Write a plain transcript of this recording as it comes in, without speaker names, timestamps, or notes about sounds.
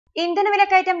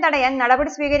ഇന്ധനവിലക്കയറ്റം തടയാൻ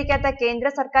നടപടി സ്വീകരിക്കാത്ത കേന്ദ്ര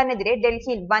സർക്കാരിനെതിരെ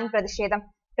ഡൽഹിയിൽ വൻ പ്രതിഷേധം.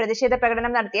 പ്രതിഷേധ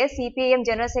പ്രകടനം നടത്തിയ CPIM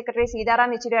general secretary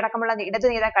Sitaram Yechury അടക്കമുള്ള ഇടതു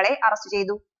നേതാക്കളെ അറസ്റ്റ്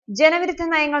ചെയ്തു. ജനവിരുദ്ധ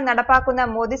നയങ്ങൾ നടപ്പാക്കുന്ന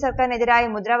മോദി സർക്കാരിനെതിരായ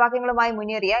മുദ്രാവാക്യങ്ങളുമായി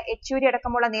മുന്നേറിയ യെച്ചൂരി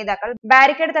അടക്കമുള്ള നേതാക്കൾ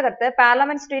ബാരിക്കേഡ് തകർത്ത്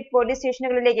പാർലമെന്റ് സ്ട്രീറ്റ് പോലീസ്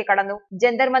സ്റ്റേഷനുകളിലേക്ക് കടന്നു.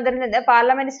 ജന്തർ മന്ദറിൽ നിന്ന്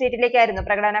പാർലമെന്റ് സ്ട്രീറ്റിലേക്കായിരുന്നു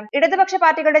പ്രകടനം. ഇടതുപക്ഷ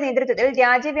പാർട്ടികളുടെ നേതൃത്വത്തിൽ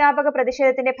രാജ്യവ്യാപക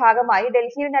പ്രതിഷേധത്തിന്റെ ഭാഗമായി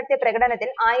ഡൽഹിയിൽ നടത്തിയ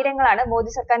പ്രകടനത്തിൽ ആയിരങ്ങളാണ്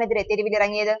മോദി സർക്കാരിനെതിരെ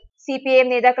തെരുവിലിറങ്ങിയത്. CPIM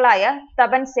നേതാക്കളായ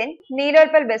തപൻ സെൻ,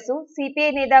 നീലോൽപൽ ബസു,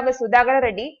 CPI നേതാവ് സുധാകർ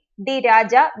റെഡ്ഡി, D.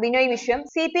 രാജ, ബിനോയ് വിശ്വം,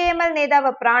 CPIML നേതാവ്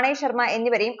പ്രാണയ് ശർമ്മ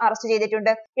എന്നിവരെയും അറസ്റ്റ്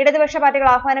ചെയ്തിട്ടുണ്ട്. ഇടതുപക്ഷ പാർട്ടികൾ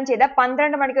ആഹ്വാനം ചെയ്ത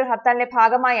 12 മണിക്കൂർ ഹർത്താലിന്റെ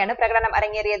ഭാഗമായാണ് പ്രകടനം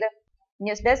അരങ്ങേറിയത്.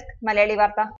 ന്യൂസ് ഡെസ്ക് മലയാളി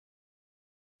വാർത്ത.